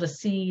be able to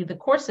see the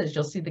courses.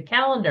 You'll see the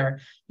calendar.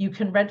 You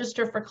can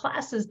register for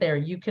classes there.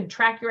 You can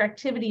track your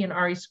activity in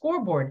RE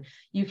Scoreboard.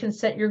 You can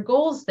set your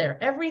goals there.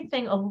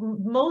 Everything,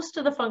 most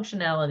of the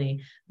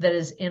functionality that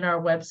is in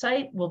our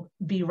website will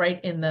be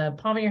right in the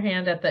palm of your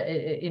hand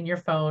in your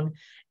phone.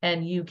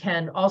 And you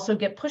can also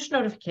get push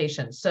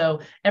notifications.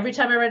 So every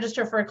time I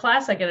register for a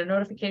class, I get a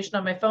notification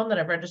on my phone that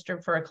I've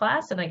registered for a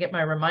class, and I get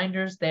my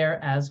reminders there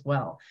as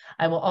well.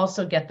 I will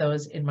also get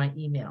those in my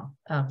email.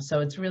 So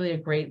it's really a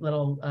great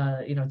little,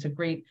 it's a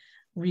great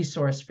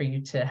resource for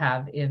you to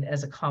have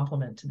as a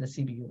complement to the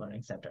CBU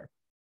Learning Center.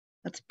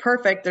 That's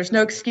perfect. There's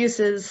no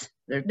excuses.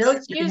 No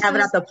excuses. You can have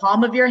it at the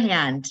palm of your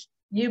hand.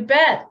 You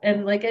bet.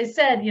 And like I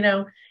said,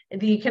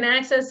 you can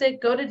access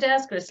it, go to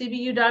desk, go to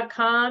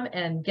cbu.com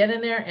and get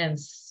in there and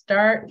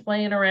start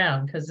playing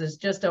around, because there's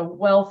just a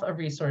wealth of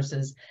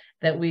resources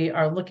that we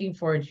are looking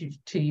forward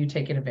to you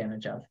taking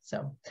advantage of.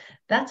 So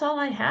that's all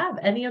I have.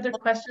 Any other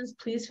questions,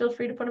 please feel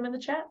free to put them in the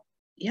chat.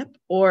 Yep.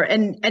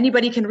 And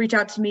anybody can reach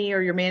out to me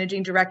or your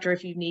managing director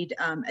if you need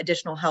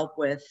additional help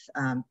with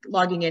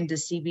logging into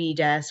CB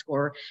Desk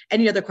or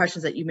any other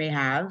questions that you may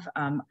have.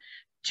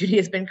 Judy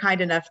has been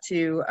kind enough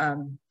to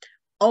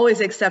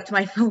always accept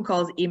my phone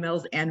calls,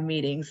 emails, and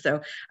meetings.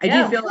 So I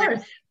do feel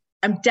like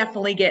I'm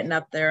definitely getting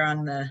up there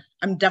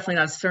I'm definitely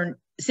not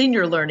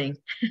senior learning.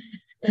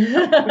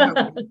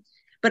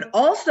 But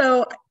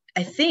also,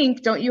 I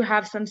think, don't you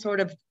have some sort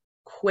of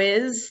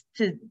quiz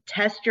to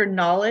test your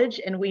knowledge,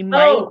 and we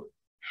might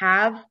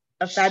have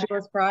a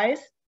fabulous prize?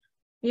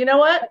 You know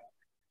what?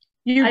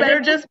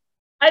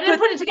 I didn't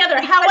put it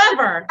together.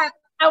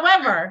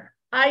 However,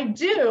 I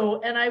do,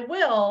 and I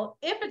will,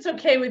 if it's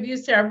okay with you,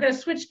 Sarah. I'm going to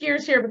switch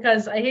gears here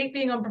because I hate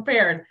being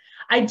unprepared.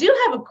 I do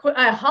have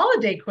a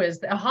holiday quiz,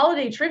 a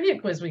holiday trivia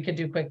quiz we could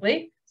do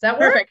quickly. Does that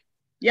work? Perfect.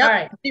 Yep. All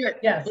right.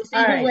 Yes. We'll see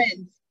who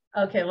wins.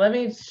 Okay, let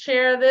me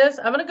share this.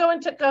 I'm going to go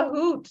into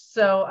Kahoot.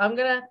 So I'm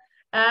going to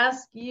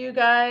ask you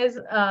guys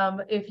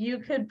if you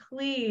could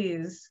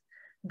please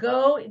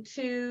go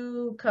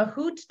to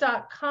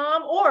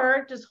kahoot.com,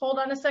 or just hold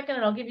on a second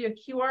and I'll give you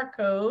a QR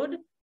code. Let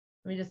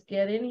me just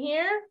get in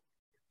here.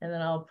 And then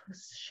I'll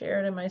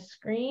share it in my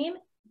screen.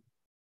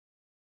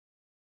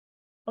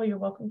 Oh, you're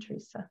welcome,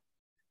 Teresa.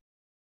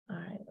 All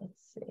right,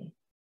 let's see.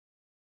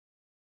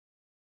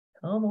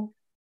 Come on.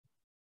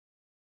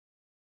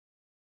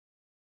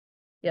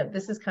 Yeah,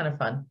 this is kind of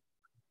fun.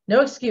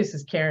 No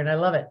excuses, Karen. I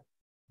love it.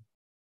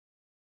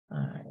 All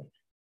right.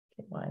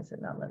 Okay, why is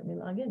it not letting me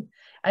log in?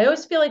 I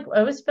always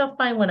feel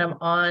fine when I'm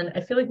on.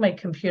 I feel like my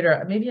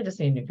computer, maybe I just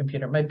need a new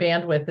computer. My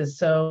bandwidth is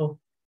so...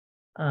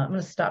 I'm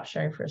going to stop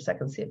sharing for a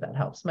second, see if that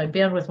helps. My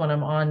bandwidth when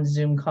I'm on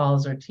Zoom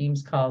calls or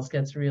Teams calls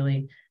gets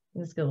really,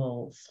 let's get a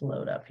little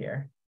slowed up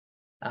here.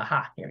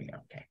 Aha, here we go.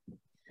 Okay.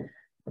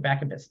 We're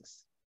back in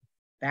business.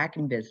 Back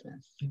in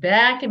business.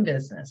 Back in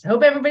business. I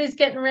hope everybody's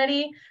getting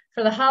ready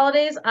for the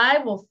holidays. I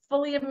will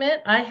fully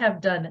admit I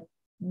have done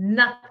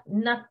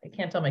nothing. I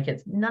can't tell my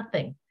kids,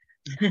 nothing.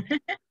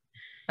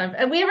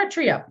 And we have a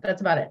tree up.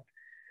 That's about it.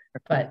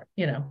 But,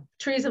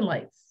 trees and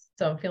lights.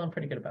 So I'm feeling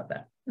pretty good about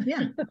that.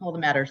 Yeah, all that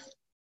matters.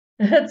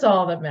 That's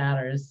all that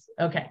matters.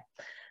 Okay.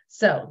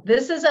 So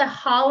this is a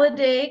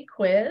holiday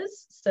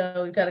quiz.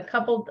 So we've got a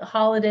couple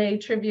holiday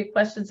trivia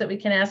questions that we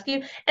can ask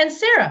you. And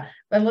Sarah,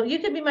 you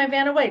could be my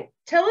Vanna White.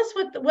 Tell us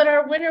what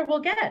our winner will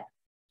get.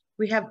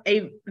 We have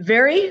a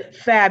very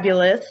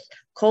fabulous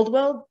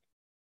Coldwell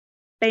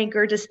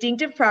Banker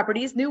Distinctive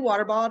Properties new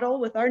water bottle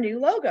with our new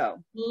logo.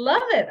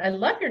 Love it. I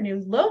love your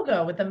new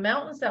logo with the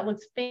mountains. That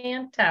looks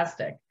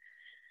fantastic.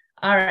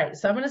 All right,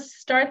 so I'm going to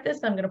start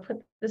this. I'm going to put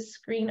the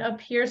screen up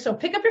here. So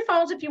pick up your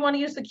phones if you want to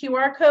use the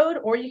QR code,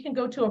 or you can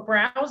go to a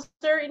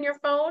browser in your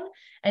phone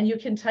and you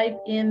can type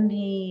in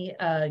the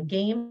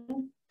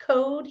game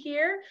code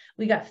here.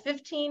 We got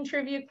 15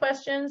 trivia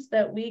questions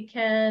that we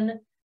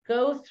can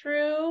go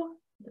through.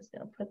 I'm just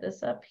going to put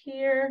this up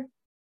here.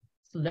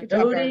 It's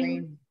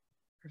loading.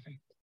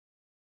 Perfect.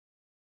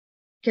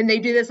 Can they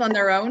do this on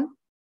their own?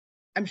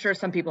 I'm sure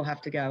some people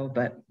have to go,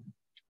 but.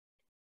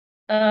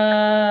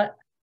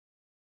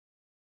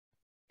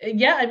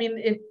 Yeah, I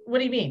mean, what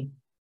do you mean?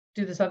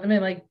 Do this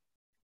on,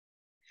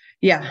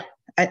 Yeah,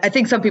 I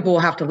think some people will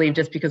have to leave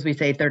just because we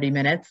say 30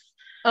 minutes.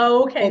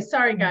 Oh, okay.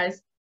 Sorry,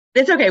 guys.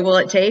 It's okay. Will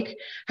it take?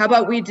 How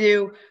about we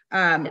do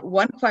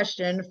one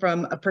question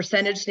from a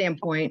percentage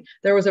standpoint?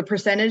 There was a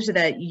percentage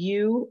that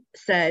you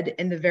said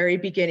in the very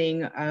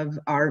beginning of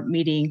our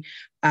meeting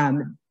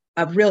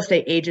of real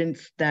estate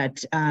agents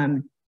that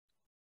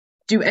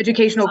do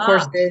educational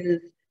courses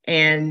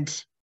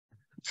and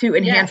to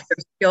enhance Yes. their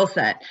skill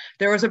set.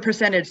 There was a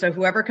percentage, so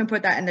whoever can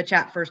put that in the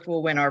chat first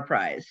will win our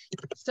prize.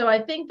 So I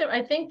think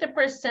the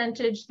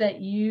percentage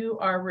that you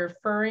are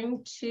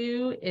referring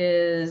to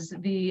is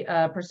the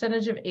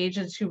percentage of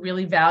agents who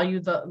really value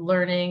the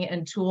learning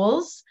and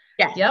tools.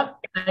 Yes. Yep,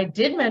 I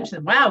did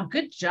mention. Wow,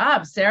 good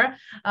job, Sarah.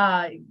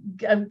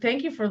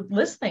 Thank you for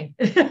listening.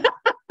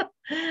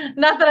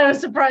 Not that I was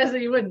surprised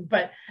that you wouldn't,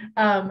 but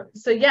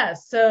so yeah,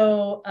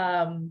 so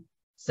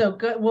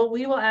good. Well,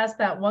 we will ask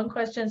that one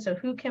question. So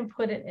who can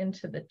put it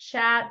into the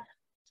chat?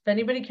 If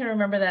anybody can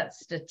remember that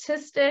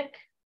statistic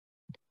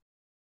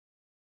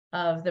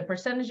of the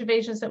percentage of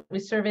agents that we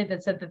surveyed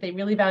that said that they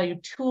really value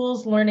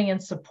tools, learning,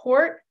 and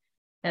support.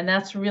 And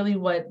that's really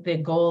what the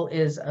goal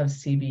is of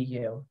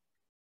CBU.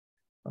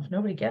 Well, if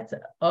nobody gets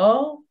it,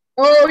 oh,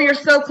 you're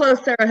so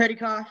close, Sarah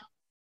Hoodiecoff.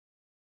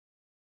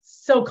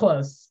 so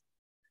close.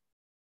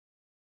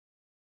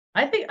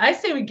 I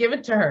say we give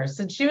it to her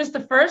since she was the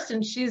first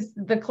and she's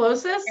the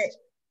closest.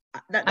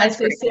 I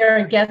say great.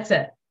 Sarah gets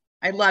it.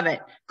 I love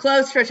it.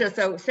 Close, Trisha.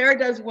 So Sarah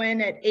does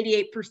win at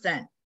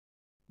 88%.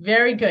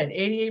 Very good.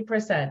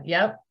 88%.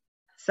 Yep.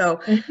 So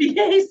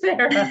yay,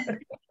 Sarah.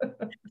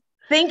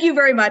 Thank you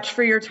very much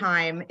for your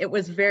time. It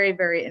was very,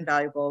 very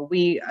invaluable.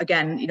 We,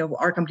 again,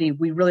 our company,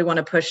 we really want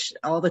to push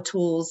all the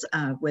tools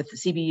with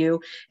CBU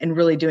and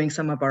really doing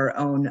some of our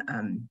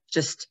own,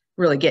 just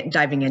really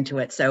diving into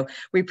it. So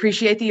we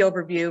appreciate the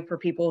overview for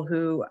people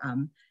who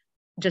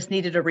just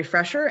needed a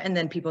refresher, and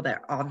then people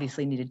that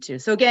obviously needed to.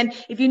 So again,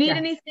 if you need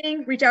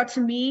anything, reach out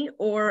to me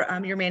or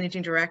your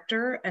managing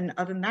director. And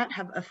other than that,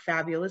 have a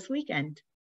fabulous weekend.